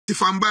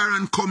If I'm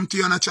Byron come to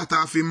you and a chat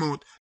off him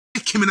mouth,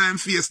 lick him in him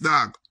face,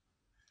 dog.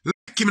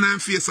 Lick him in him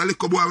face, a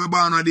little boy we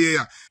born a day.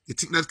 You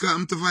think that could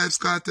happen to Vybz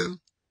Kartel?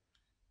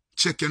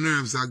 Check your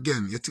nerves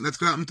again. You think that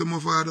could happen to my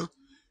father?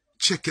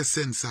 Check your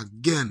sense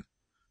again.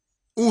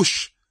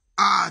 Ush,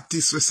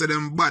 artists we say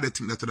them bad, you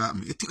think that could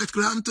happen. You think that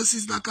could happen to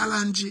Sister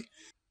Kalanji?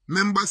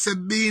 Remember say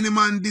Beenie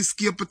Man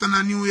escaped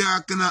in New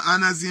York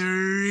and as in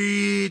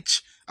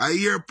reach a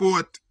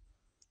airport.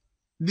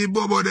 The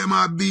bubble them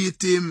a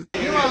beat him.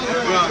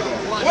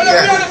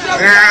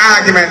 Yeah,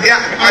 argument.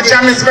 Yeah, I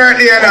jam his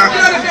birthday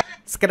now.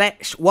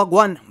 Skadash,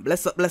 wagwan,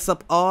 bless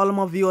up all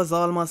my viewers,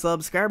 all my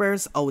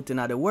subscribers out in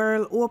the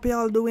world. Hope you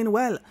all doing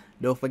well.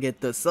 Don't forget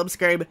to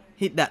subscribe,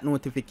 hit that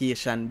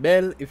notification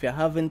bell if you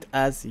haven't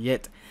as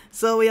yet.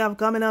 So we have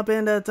coming up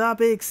in the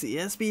topics.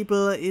 Yes,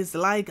 people, it's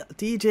like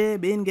Teejay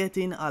been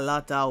getting a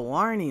lot of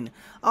warning.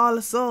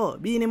 Also,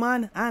 Beenie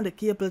Man and the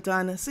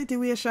Capleton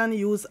situation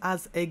used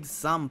as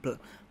example.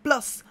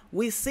 Plus,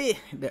 we see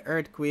the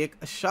earthquake,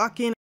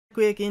 shocking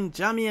earthquake in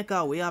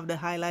Jamaica. We have the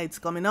highlights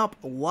coming up.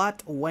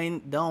 What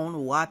went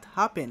down? What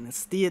happened?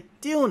 Stay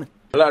tuned.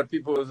 A lot of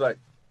people was like,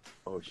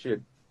 oh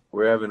shit,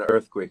 we're having an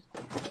earthquake.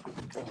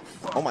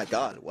 Oh my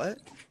god, what?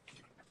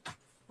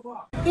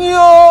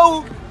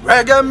 Yo,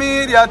 Reggae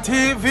Media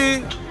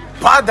TV,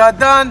 badder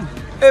than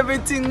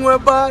everything we're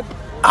bad,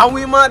 and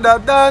we madder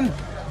than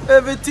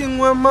everything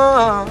we're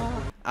mad.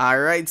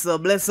 Alright, so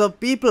bless up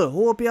people,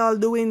 hope you all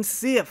doing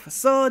safe.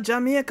 So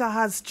Jamaica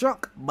has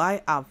struck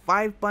by a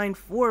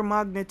 5.4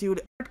 magnitude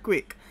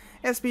earthquake.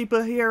 Yes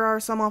people, here are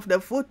some of the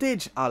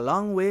footage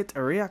along with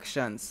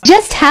reactions.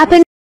 Just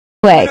happened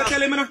quick.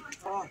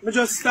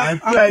 I'm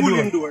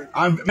pulling door.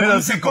 I'm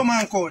say come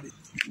and code it.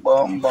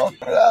 Bomba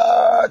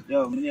clad.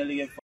 Yo, me nearly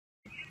get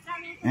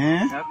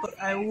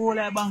I will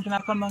like bank and I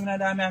come back now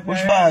that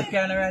push back.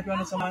 Can I write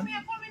one someone?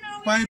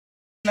 Fine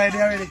like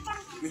there already.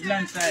 With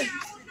land side.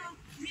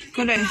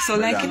 Couldn't so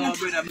like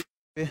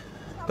it.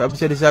 Papa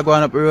said this is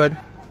going up the road.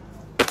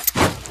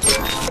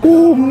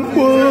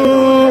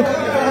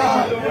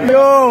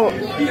 Yo!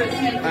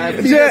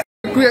 Yeah!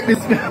 Quick this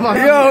man.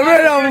 Yo,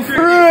 man, I'm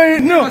free!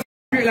 No!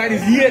 Like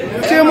this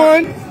yet. Come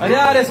on!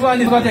 Yeah, this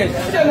one is what it is.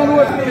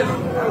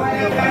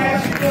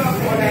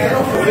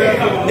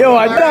 Yo,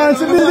 I dance,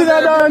 building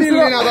a dance.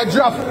 Building a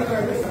drop.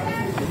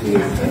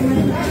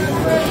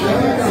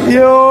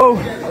 Yo!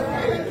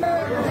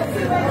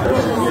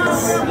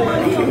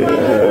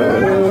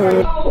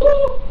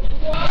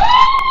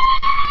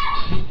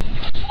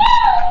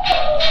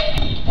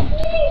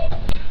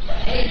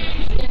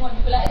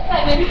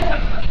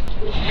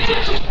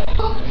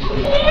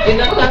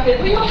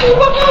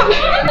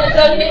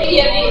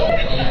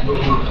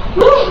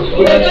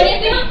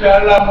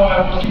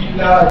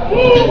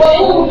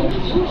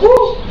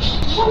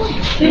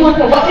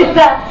 What is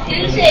that?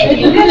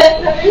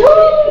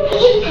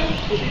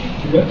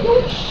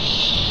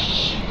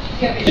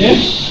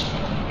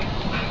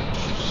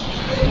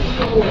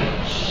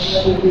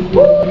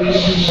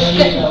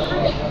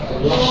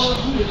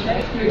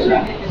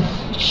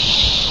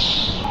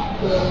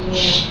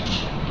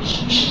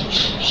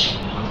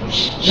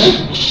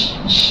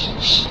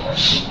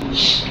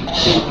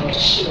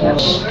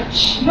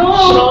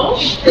 No.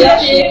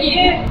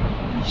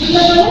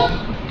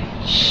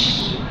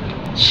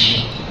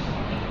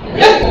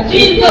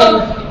 Jesus.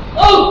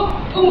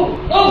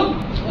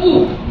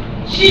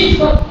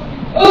 Jesus.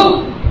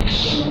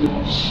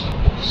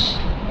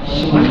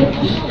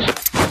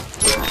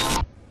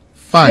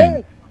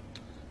 Fine.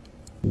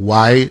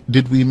 Why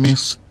did we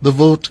miss the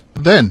vote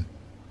then?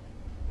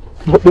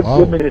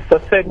 Wow.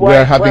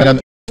 We're having an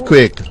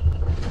earthquake.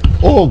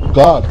 Oh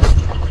God.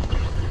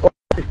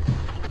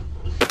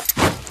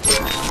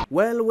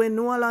 Well, we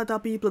know a lot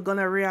of people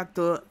gonna react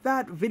to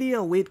that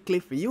video with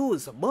clip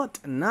views, but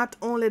not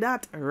only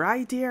that,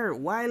 right here,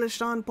 while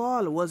Sean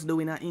Paul was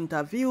doing an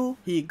interview,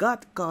 he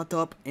got caught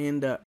up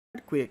in the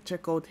earthquake.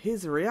 Check out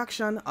his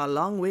reaction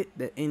along with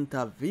the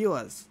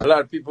interviewers. A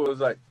lot of people was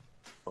like,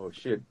 oh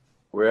shit,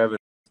 we're having an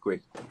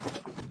earthquake.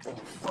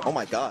 Oh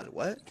my god,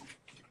 what?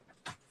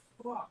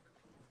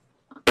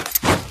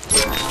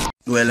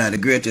 Well, the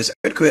greatest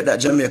earthquake that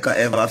Jamaica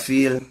ever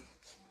feel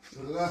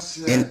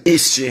in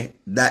history,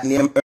 that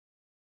name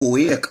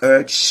Wake,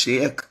 Earth,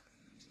 Shake,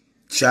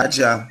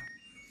 Cha-Cha.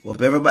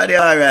 Hope everybody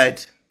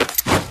alright.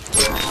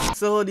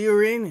 So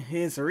during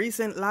his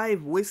recent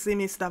live, we see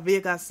Mr.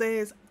 Vega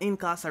says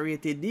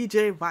incarcerated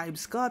DJ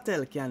Vybz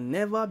Kartel can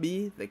never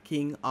be the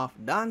king of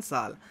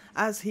dancehall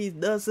as he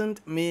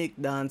doesn't make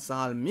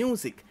dancehall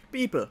music.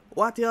 People,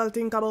 what y'all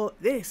think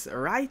about this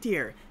right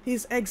here?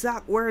 His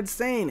exact words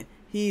saying,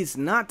 he's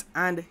not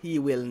and he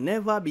will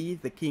never be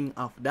the king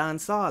of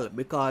dancehall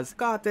because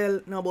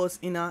Kartel no was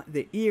in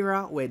the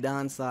era where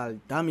dancehall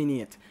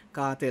dominate.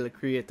 Kartel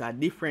create a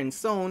different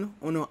sound,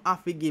 you know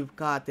have to give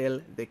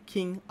Kartel the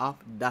king of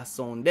that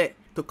sound there.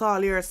 To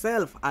call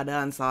yourself a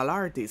dancehall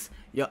artist,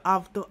 you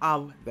have to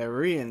have the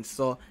range.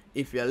 So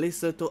if you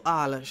listen to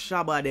all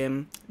Shabba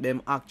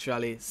them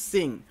actually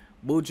sing.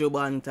 Buju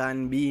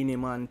Banton, Beenie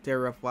Man,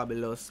 Terror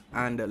Fabulous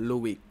and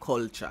Louis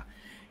Culture.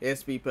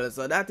 Yes, people,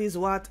 so that is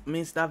what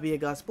Mr.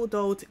 Vegas put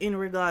out in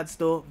regards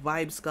to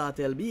Vybz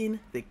Kartel being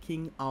the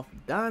king of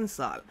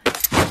dancehall.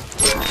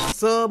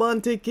 So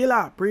Bounty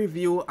Killer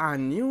preview a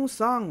new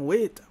song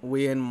with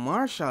Wayne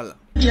Marshall.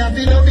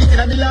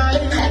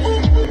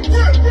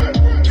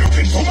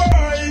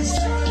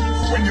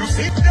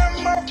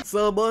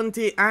 So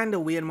Bounty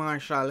and Wayne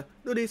Marshall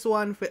do this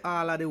one for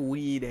all of the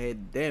weed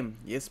head them.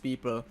 Yes,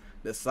 people,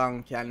 the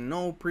song can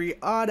now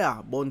pre-order.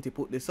 Bounty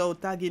put this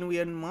out tagging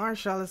Wayne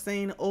Marshall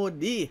saying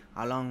OD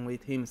along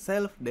with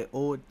himself, the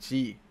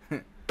OG.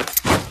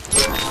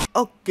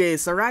 Okay,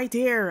 so right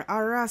here,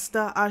 a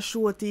Rasta a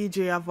show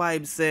Teejay a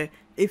vibe say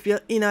if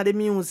you're in the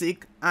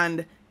music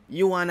and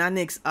you want a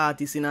next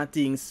artist in a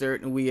thing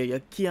certain way,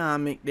 you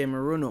can't make them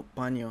run up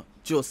on you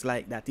just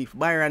like that. If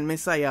Byron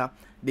Messia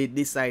did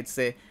decide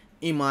say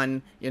him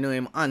and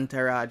him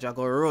entourage a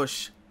go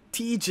rush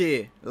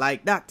Teejay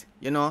like that,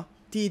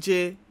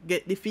 Teejay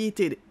get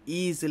defeated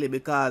easily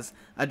because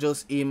I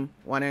just him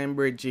one of him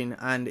bridging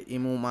and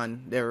him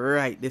woman they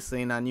right this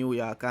in New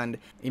York, and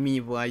him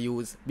even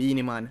use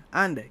Beenie Man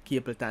and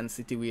Capleton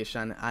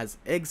situation as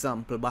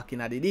example back in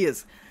the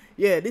days.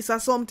 Yeah, this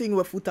is something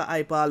where Footer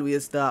Hype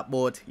always talk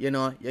about, you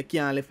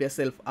can't lift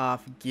yourself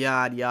off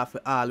guard, you have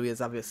to always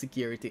have your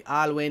security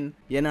all when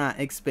you not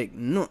expect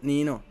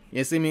nothing,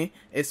 You see me?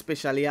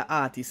 Especially an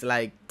artist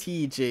like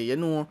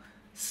Teejay,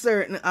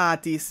 certain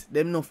artists,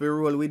 them not fi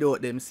roll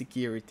without them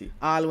security.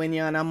 All when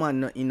you're a man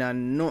not in a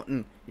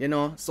nothing,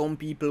 some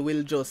people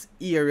will just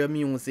hear your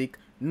music,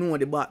 know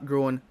the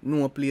background,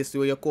 know a place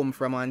where you come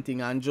from and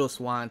thing, and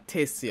just want to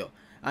test you.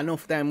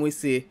 Enough time we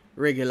see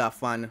regular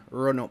fan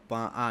run up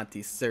on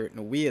artists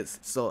certain ways.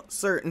 So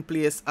certain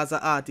place as an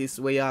artist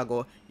where you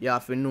go, you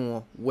have to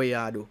know where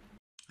you do.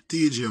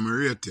 Teejay, I'm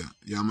rate you.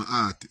 You're my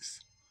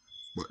artist.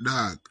 But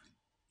dog,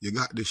 you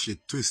got this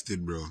shit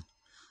twisted, bro.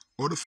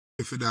 How the f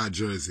you for that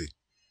jersey?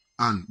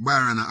 And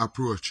Byron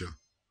approach you.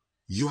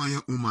 You and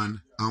your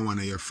woman and one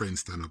of your friends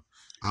stand up.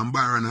 And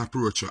Byron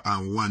approach you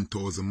and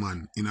 1,000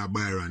 man in a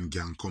Byron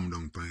gang come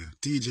down on you.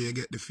 Teejay, you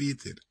get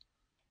defeated.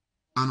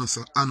 And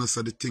also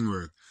the thing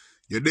work.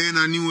 You're there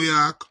in New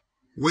York,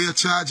 where you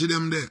charge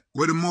them there,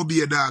 where the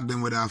mobile dog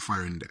them where they are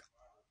firing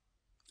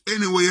there.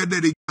 Anyway, you're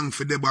there the gang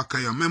for the back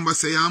of you. Remember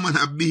say your man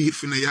a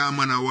beef in your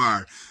man a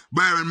war.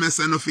 Byron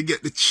Messia no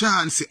forget the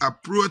chance to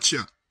approach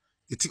you.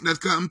 You think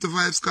that can happen to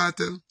Vybz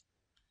Kartel?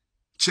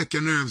 Check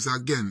your nerves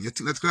again. You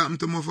think that can happen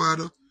to my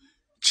father?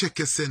 Check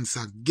your sense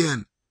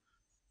again.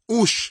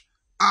 Ush,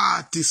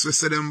 artists will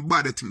say them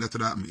bad, you think that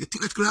could happen. You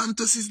think that could happen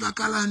to Sister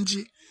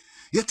Kalanji?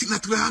 You think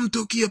that could happen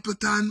to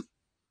Capleton?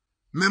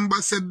 Remember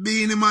say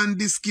Beenie Man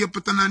this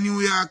Capleton in New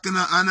York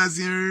and as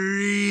in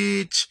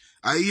reach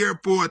a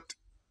airport.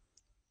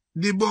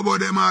 The bubble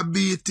them a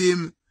beat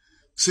him.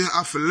 So you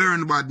have to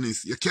learn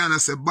badness. You can't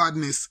say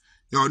badness.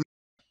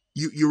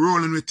 You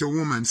rolling with your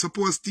woman.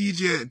 Suppose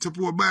Teejay,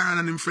 suppose Byron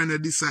and him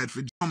friend decide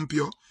to jump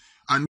you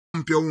and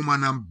jump your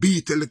woman and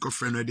beat a little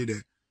friend that did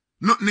it.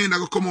 Nothing that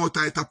go come out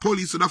of it. A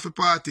police would have to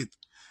part it.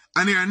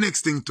 And here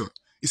next thing too.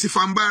 Is if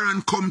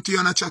Byron come to you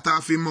and a chat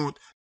off him out,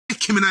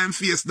 lick him in him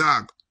face,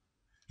 dog.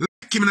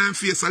 Lick him in him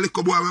face, a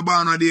little boy we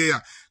born on the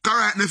air. Cause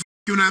right now, if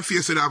you in him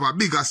face, you'd have a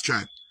bigger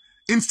stripe.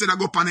 Instead of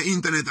go up on the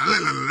internet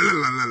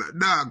and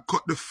dog,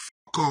 cut the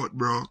fuck out,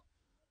 bro.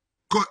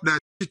 Cut that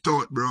shit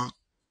out, bro.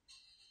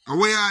 And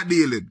where you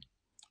dealing?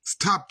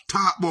 Stop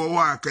talk about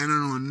war, cause you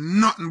don't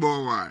know nothing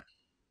about war.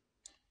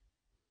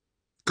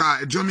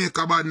 Cause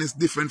Jamaica badness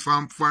different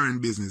from foreign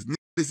business.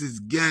 This is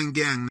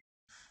gang.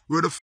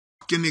 Where the fuck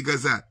you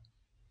niggas at?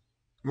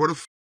 What the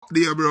fuck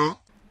there, bro?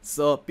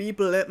 So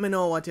people, let me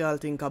know what y'all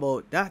think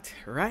about that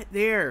right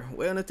there.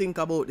 What you think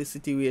about the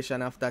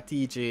situation after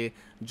Teejay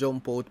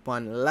jump out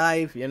on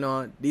live,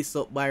 this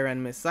up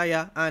Byron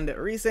Messia. And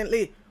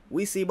recently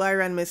we see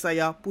Byron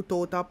Messia put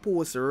out a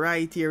post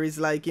right here. It's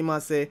like him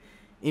a say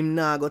him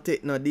nah go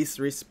take no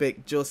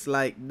disrespect just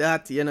like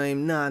that.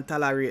 Him nah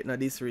tolerate no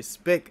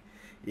disrespect.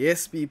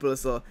 Yes, people,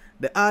 so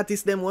the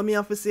artist them what me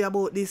have to say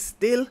about this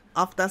still,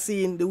 after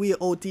seeing the way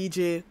how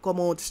Teejay come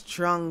out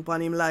strong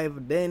on him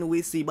live, then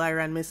we see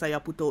Byron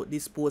Messia put out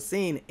this post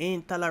saying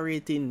ain't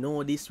tolerating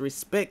no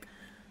disrespect.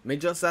 Me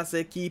just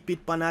say keep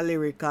it on a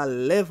lyrical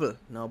level,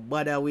 no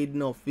bother with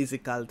no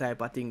physical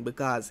type of thing,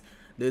 because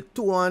the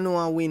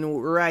 2-1 win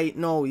right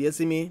now, you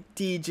see me,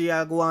 Teejay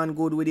are go on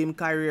good with him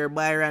career,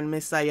 Byron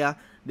Messia,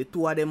 the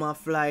two of them are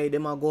fly,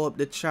 them are go up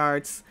the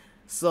charts,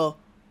 so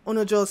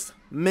wanna just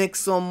make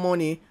some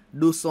money,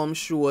 do some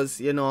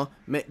shows,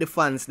 make the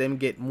fans them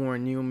get more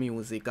new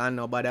music and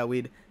no bother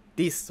with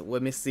this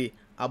what me see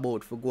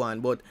about for go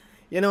on. But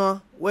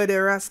where the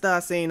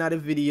Rastas saying at the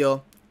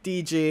video,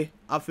 Teejay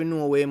have to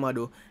know what him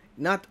do.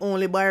 Not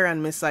only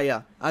Byron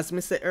Messia, as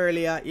me said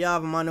earlier, you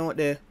have man out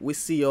there, we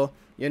see you,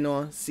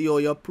 see how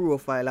your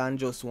profile and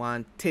just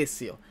want to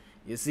test you.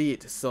 You see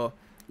it. So,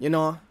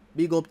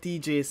 big up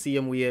Teejay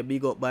same way,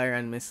 big up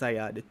Byron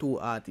Messia, the two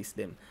artists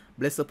them.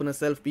 Bless up on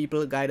yourself,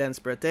 people, guidance,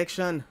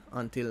 protection.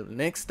 Until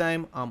next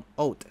time, I'm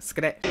out.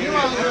 Skre. Yeah,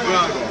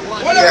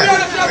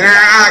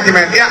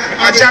 argument. Yeah,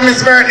 I jam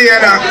his birthday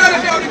now.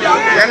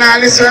 You know,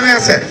 listen to me, I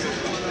say.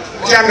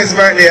 Jammy's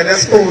birthday,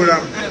 that's cool.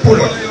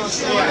 Pull up.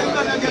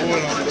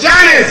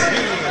 Janice!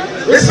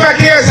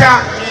 Respect here,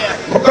 sir.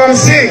 But come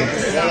sing.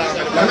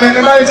 I mean,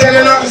 nobody tell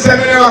you nothing, say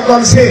me never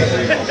come sing.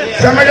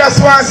 So I just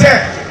want to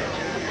say,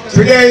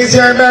 today is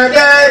your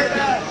birthday,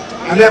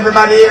 and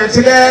everybody here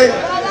today,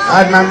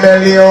 had my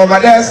belly over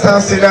there, so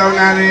sit down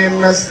and him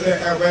must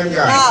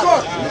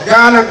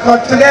gonna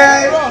cut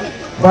today,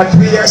 but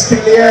we are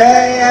still here,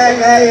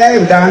 hey,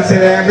 we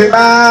dancing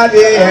everybody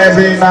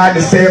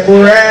say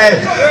hooray,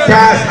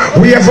 cause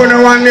we are for the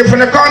one if we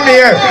come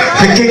here,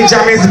 for King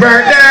Jammy's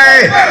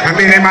birthday, I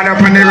mean him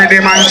up on the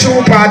rhythm and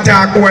chupa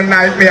talk all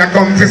night, me I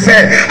come to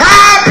say,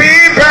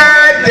 happy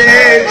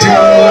birthday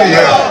to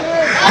you,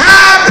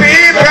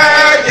 happy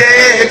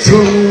birthday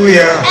to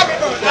you,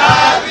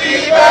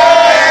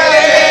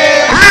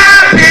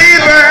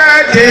 happy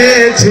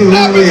birthday to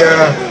you,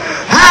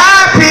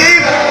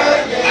 happy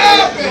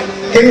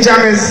King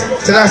Jammy's,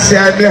 so that's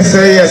I bless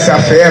you, yes,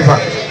 forever.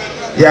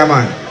 Yeah,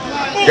 man.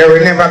 There will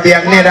never be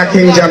another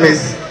King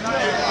Jammy's.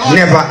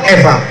 Never,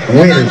 ever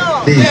will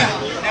be.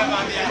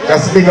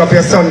 Just big up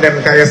your son, them,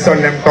 because your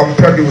son, them come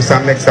produce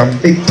and make some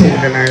big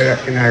tune in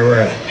our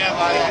world.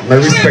 I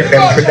respect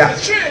them for that.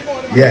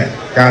 Yeah,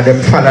 because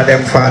them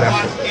father.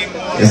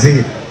 You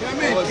see,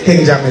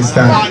 King Jammy's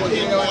time.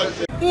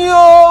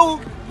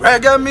 Yo,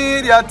 Reggae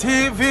Media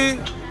TV,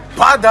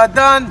 better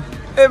than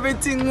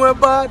everything we're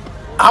bad.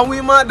 And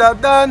we madder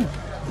than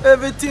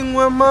everything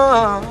we're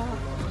mad.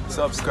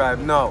 Subscribe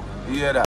now. You hear that?